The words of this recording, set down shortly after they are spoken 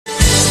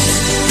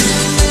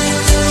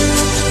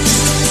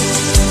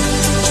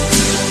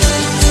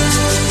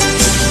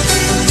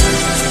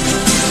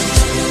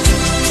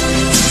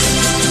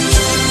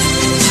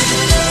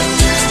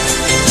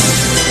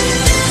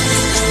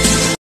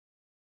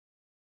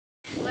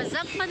What's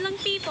up, madlang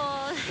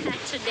people?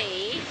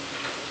 Today,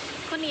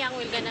 Kunyang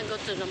we're gonna go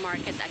to the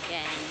market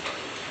again.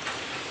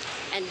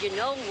 And you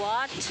know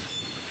what?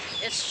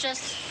 It's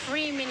just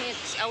 3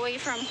 minutes away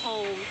from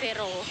home,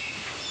 pero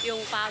yung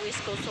pawis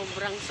ko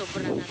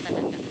sobrang-sobra na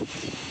talaga.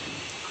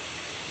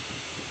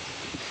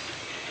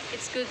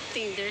 It's good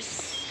thing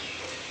there's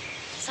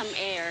some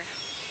air.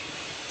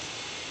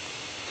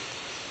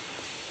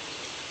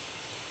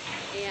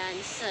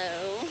 Ayan, so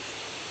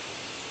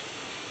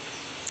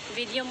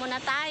video muna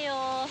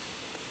tayo.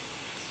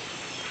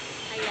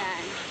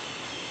 Ayan.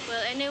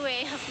 Well,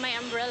 anyway, I have my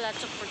umbrella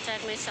to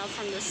protect myself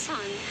from the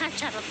sun.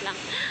 Charot lang.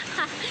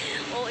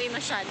 OA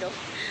masyado.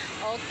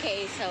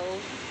 Okay, so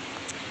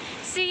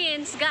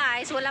since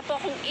guys, wala po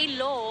akong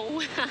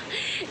ilong.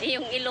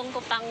 Yung ilong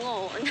ko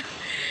pango.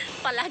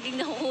 Palaging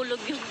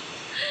nahuhulog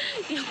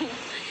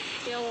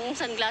yung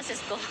sunglasses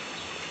ko.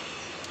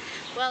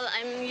 Well,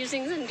 I'm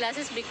using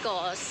sunglasses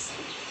because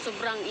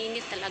sobrang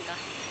init talaga.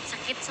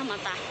 Sakit sa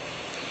mata.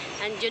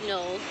 And you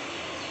know,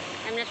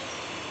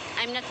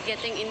 I'm not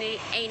getting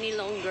any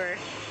longer.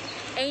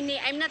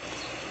 I'm not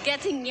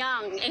getting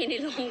young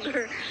any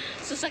longer.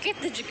 So sakit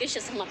na juga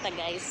siya sa mata,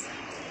 guys.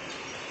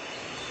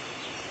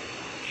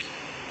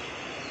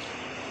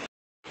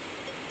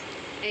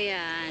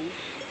 Ayan.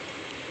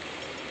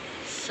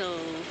 So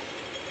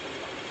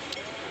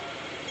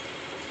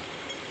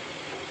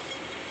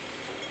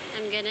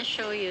I'm gonna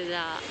show you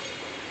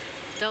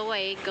the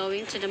way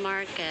going to the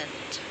market.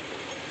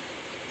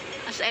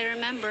 As I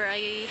remember,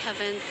 I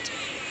haven't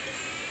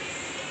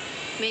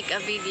make a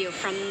video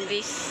from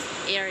this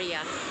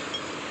area.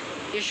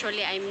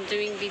 Usually I'm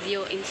doing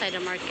video inside the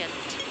market.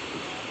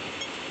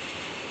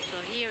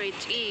 So here it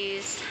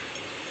is.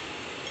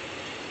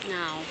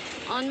 Now,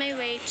 on my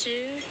way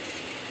to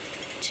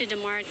the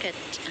market.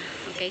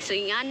 Okay, so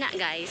yung ana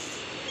guys,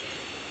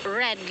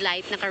 red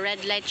light,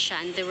 naka-red light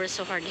siya, and they were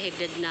so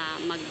hard-headed na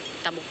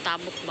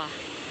magtabok-tabok ba.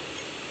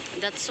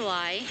 That's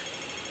why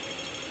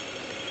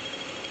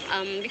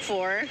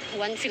before,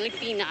 one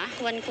Filipina,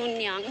 one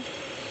Kunyang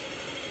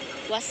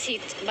was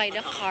hit by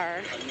the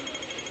car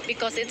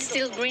because it's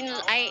still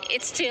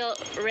it's still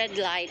red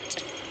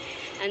light,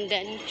 and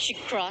then she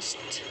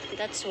crossed.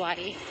 That's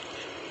why.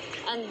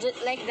 And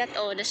like that,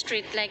 oh, the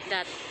street like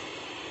that.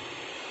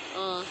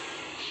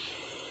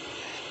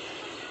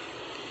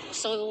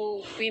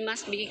 So we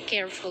must be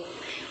careful.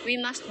 We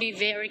must be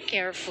very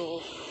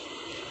careful.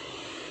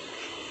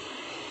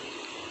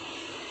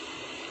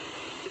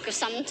 Because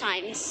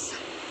sometimes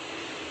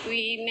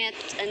we met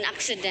an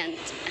accident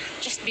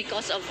just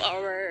because of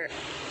our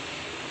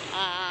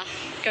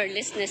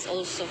carelessness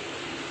also.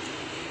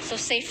 So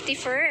safety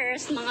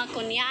first, mga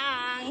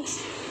kunyangs.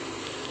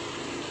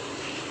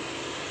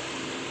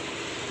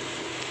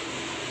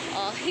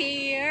 Oh,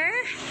 here.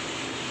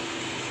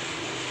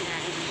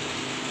 Yan.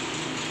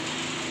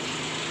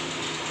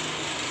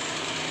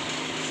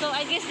 So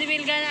I guess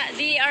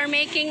they are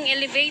making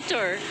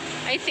elevator,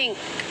 I think.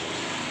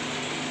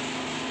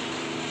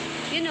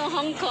 You know,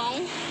 Hong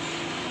Kong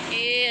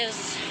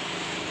is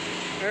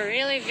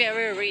really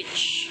very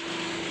rich.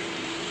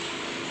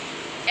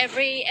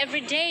 Every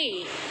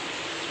day.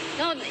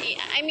 No,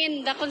 I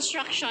mean the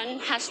construction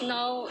has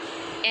no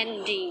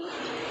ending.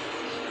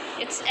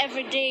 It's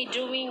every day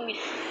doing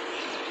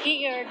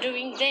here,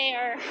 doing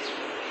there.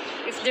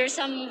 If there's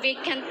some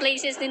vacant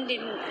places, then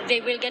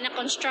they will gonna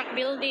construct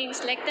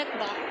buildings like that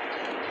ba?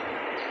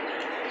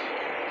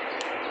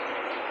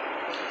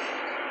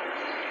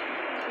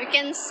 We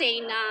can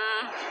say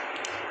na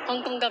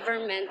Hong Kong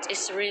government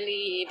is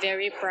really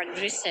very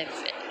progressive,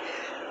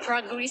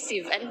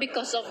 and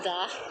because of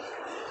the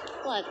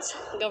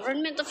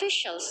government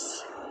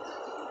officials,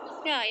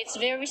 yeah, it's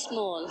very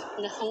small.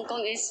 The Hong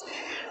Kong is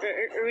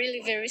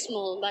really very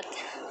small, but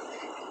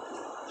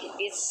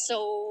it's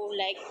so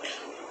like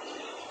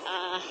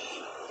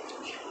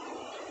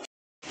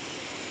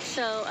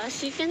so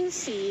as you can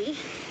see,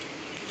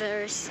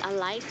 there's a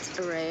light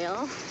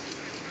rail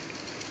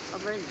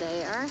over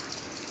there.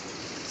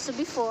 So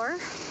before,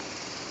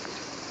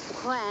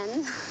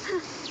 when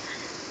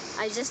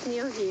I just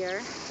new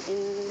here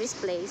in this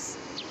place,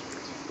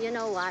 you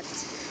know what?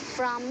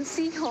 From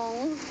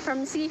Sihong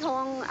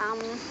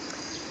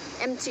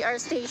MTR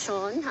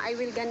station, I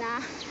will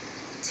gonna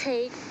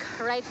take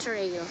right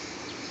rail.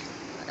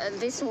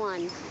 This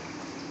one.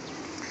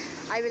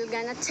 I will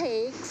gonna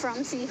take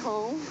from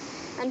Sihong,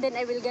 and then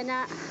I will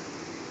gonna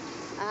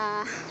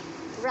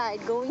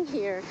ride going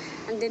here,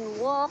 and then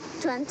walk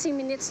 20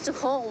 minutes to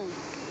home.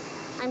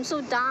 I'm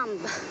so dumb.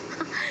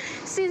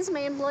 Since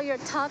my employer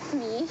taught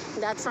me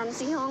that from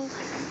Sihong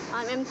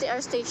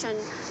MTR station,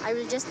 I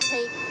will just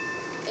take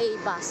a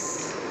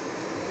bus.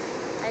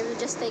 I will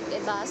just take a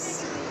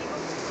bus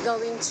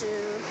going to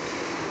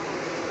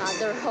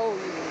their home.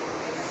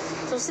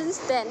 So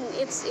since then,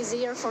 it's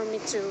easier for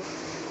me to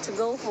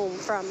go home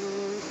from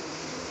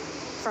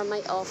my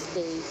off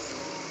day.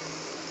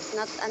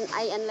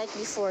 Unlike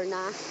before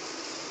na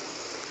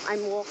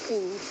I'm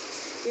walking.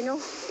 You know,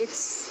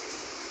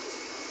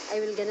 I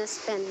will gonna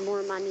spend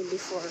more money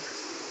before.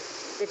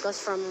 because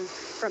from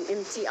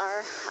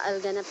MTR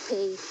I'm gonna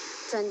pay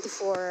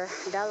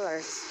 $24,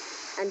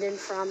 and then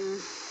from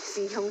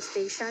Sihong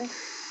station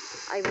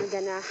I will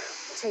gonna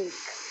take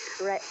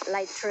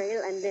light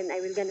trail, and then I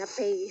will gonna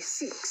pay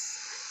 6.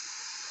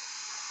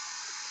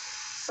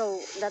 So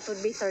that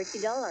would be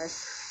 $30.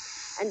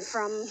 And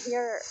from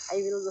here I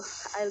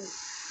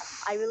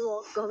will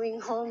walk going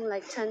home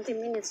like 20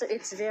 minutes. So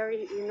it's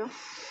very,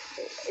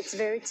 it's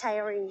very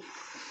tiring.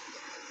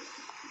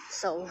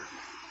 So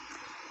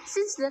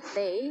since that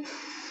day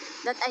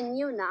that I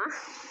knew na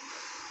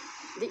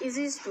the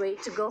easiest way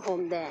to go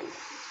home, then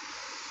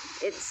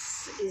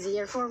it's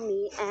easier for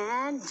me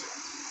and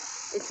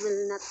it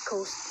will not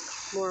cost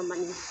more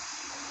money.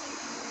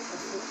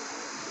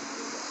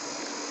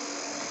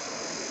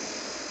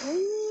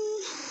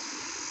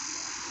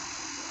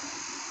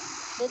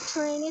 The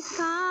train is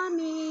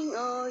coming,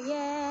 oh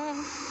yeah.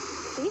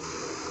 See?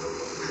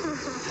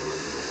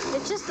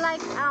 It's just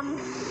like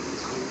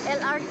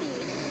LRT.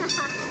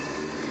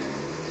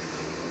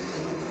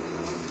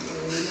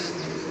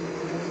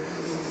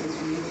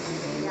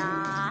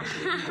 Yeah.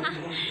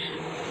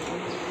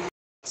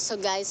 So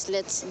guys,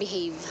 let's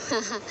behave.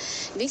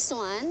 This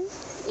one,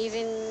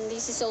 even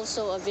this is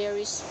also a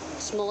very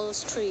small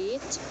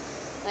street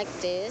like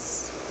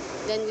this.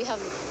 Then we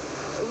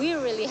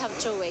really have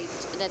to wait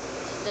that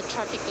the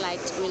traffic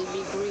light will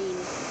be green.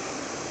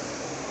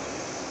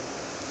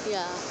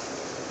 Yeah.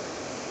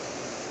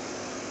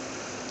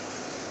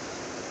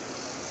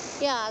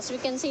 Yeah, as we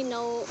can see,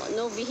 no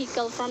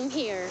vehicle from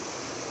here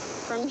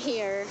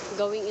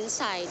going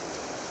inside.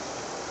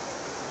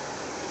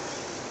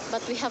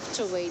 But we have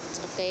to wait,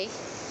 okay?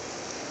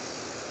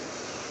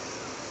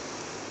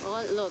 Oh,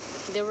 look,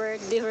 they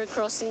were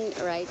crossing,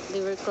 right?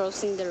 They were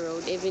crossing the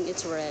road, even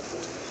it's red.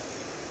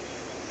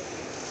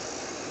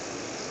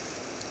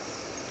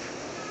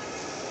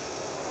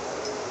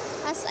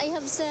 As I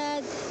have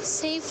said,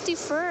 safety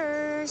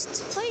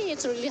first. Why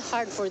it's really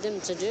hard for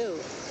them to do?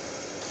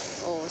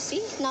 Oh,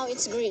 see? Now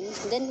it's green.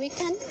 Then we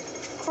can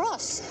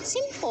cross.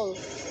 Simple.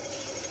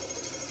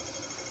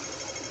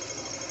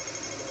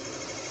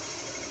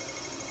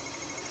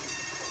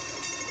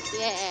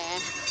 Yeah.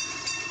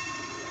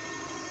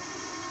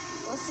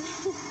 What's it?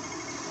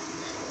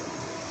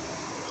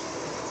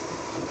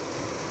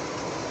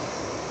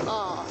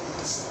 Oh.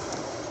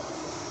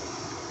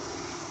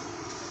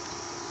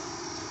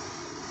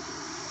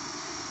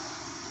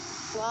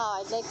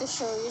 Wow, I'd like to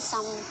show you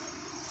some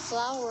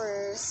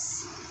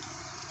flowers.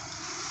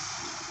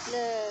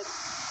 Look.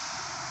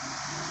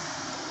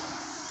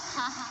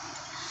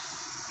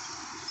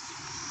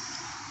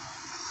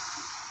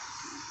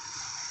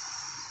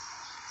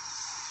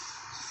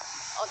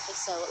 Okay,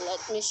 so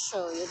let me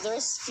show you.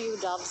 There's few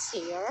doves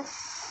here.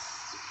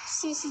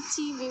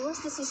 CCTV. Where's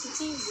the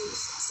CCTV?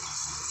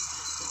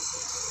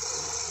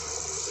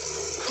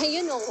 Hey,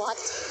 you know what?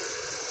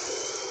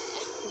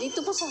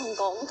 Dito po sa Hong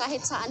Kong,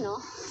 kahit sa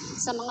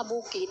sa mga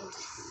bukid,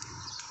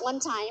 one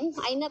time,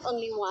 not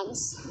only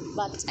once,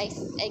 but I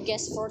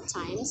guess 4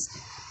 times,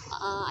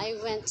 I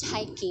went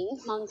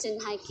mountain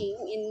hiking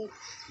in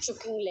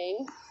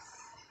Chukingling.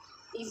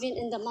 Even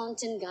in the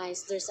mountain,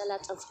 guys, there's a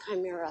lot of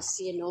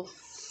cameras,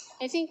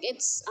 I think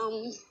it's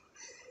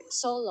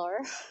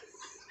solar.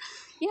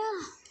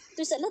 Yeah,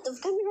 there's a lot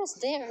of cameras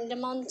there in the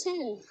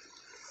mountain.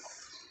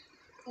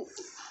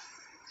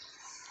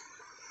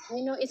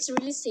 It's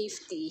really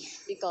safety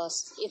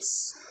because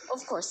it's,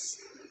 of course,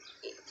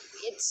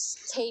 it's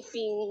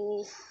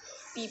taping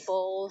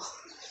people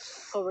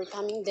who were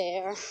coming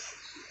there.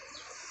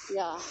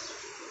 Yeah.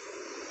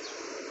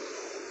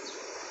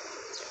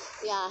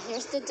 Yeah,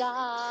 here's the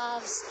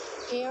doves.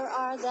 Here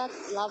are the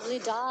lovely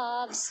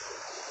doves.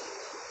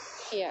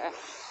 Here.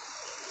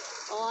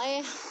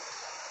 Oh,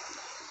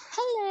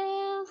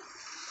 hello.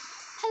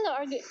 Hello,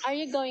 are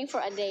you going for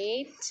a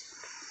date?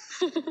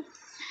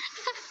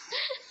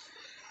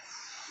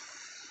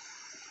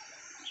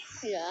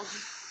 Yeah.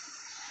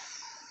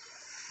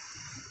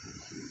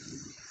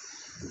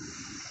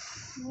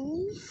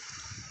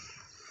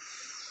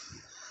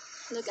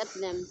 Look at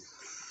them.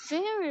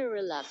 Very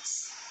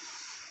relaxed.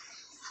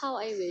 How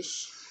I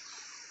wish.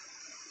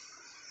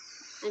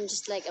 I'm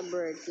just like a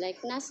bird,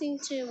 like nothing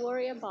to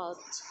worry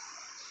about.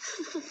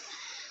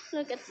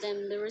 Look at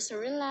them. They were so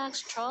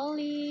relaxed,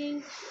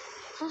 strolling.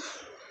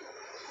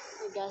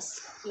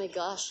 My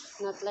gosh,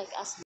 not like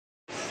us.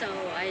 So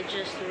I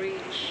just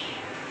reached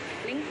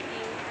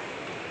Linky.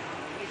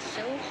 It's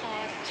so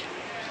hot,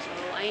 so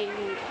I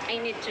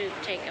need to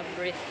take a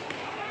breath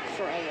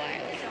for a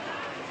while.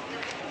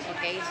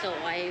 Okay, so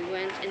I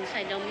went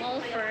inside the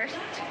mall first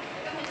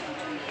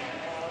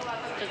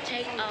to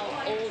take out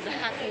all the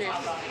hotness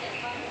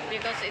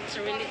because it's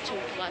really too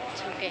hot.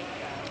 Okay,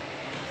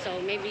 so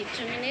maybe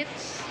 2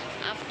 minutes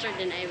after,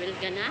 then I will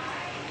gonna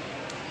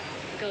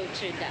go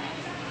to the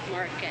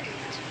market.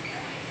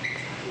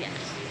 Yes.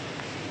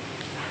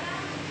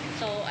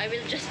 So I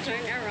will just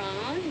turn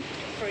around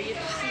for you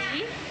to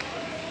see.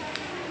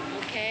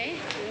 Okay,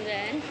 and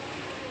then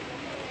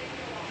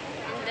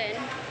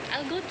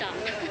I'll go down.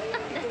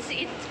 That's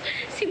it.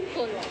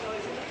 Simple.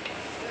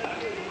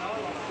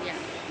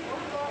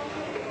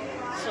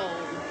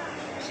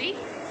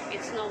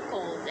 now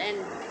cold,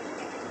 and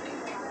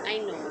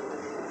I know,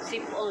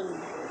 sip on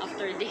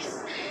after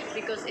this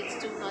because it's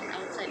too hot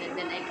outside, and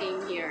then I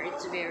came here,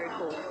 it's very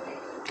cold.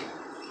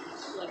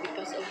 So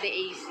because of the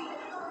AC.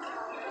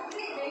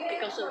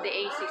 So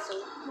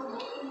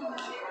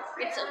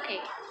it's okay.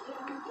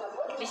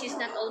 This is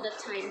not all the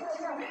time.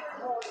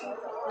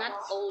 Not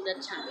all the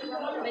time.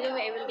 By the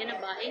way, I will gonna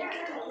buy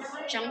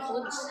junk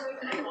foods.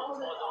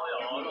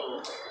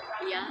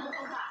 Yeah.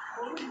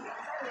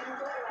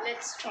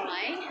 Let's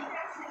try.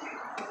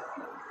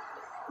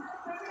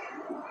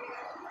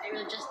 I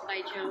will just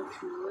buy junk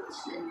foods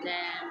and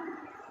then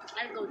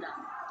I'll go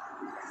down.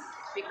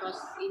 Because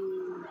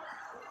in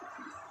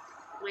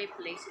my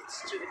place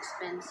it's too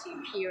expensive.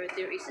 Here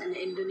there is an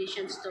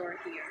Indonesian store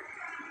here.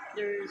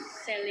 They're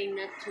selling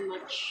not too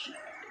much,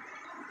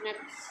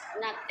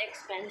 not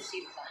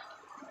expensive.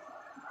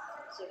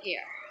 So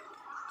here,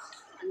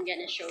 I'm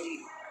gonna show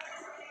you.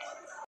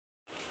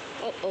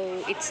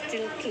 Oh, it's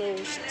still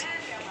closed.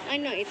 I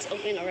know it's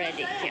open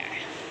already here.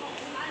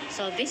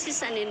 So this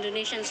is an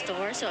Indonesian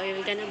store, so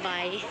I'm gonna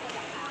buy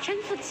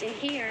junk foods in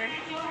here.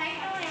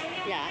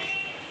 Yeah.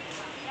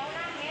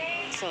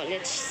 So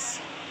let's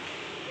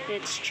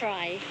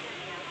try.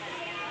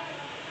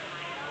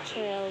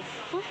 12.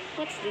 Huh?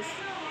 What's this?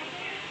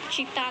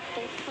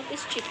 Chitato. What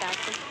is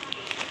chitato?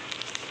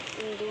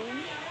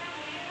 Indon.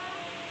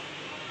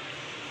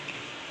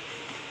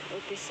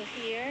 Okay, so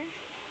here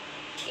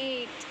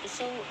 8.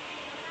 So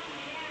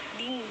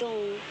ding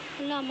dong.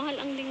 Wala, mahal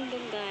ang ding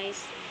dong,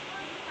 guys.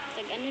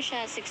 Tag ano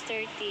siya,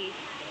 6.30.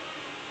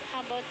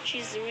 How about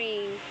cheese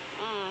ring?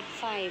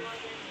 5.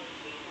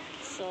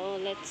 So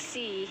let's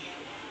see.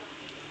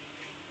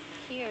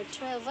 Here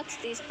 12. What's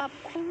this?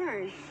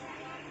 Popcorn.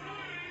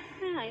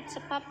 It's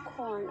a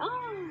popcorn.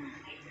 Oh,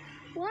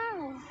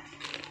 wow.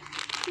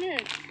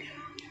 Look.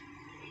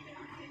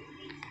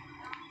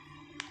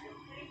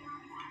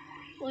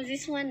 Oh,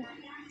 this one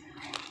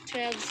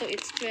 12, so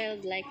it's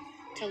 12, like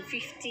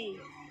 12.50.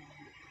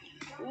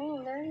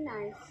 Oh, very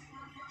nice.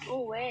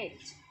 Oh, wait.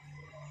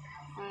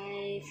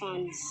 I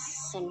found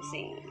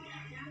something.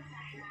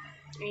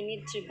 I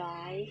need to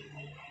buy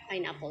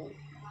pineapple.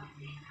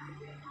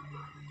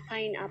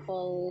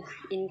 Pineapple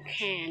in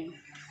can.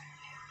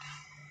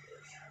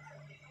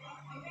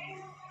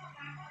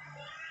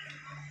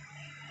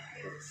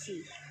 Let's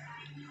see.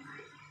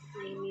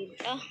 I need,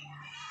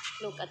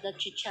 look at the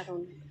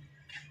chicharon.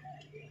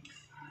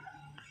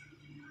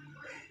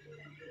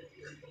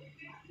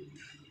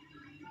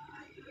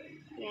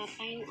 Yeah,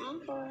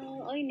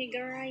 pineapple. Oh,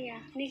 nigaraya.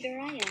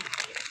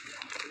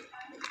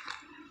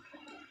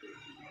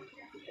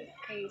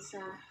 Okay, so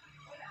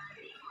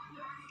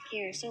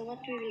here. So what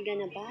we will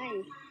gonna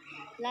buy?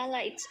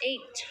 Lala, it's 8.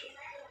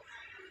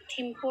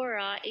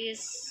 Tempura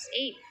is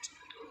 8.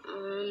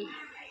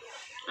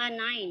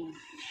 9.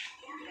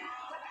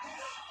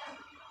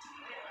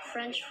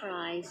 French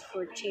fries,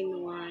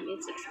 14.1.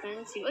 It's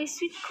expensive. Oh,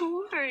 sweet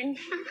corn.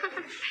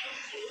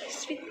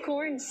 Sweet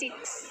corn,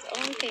 6.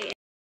 Okay.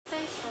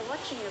 Thanks for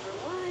watching,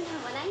 everyone.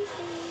 Have a nice day.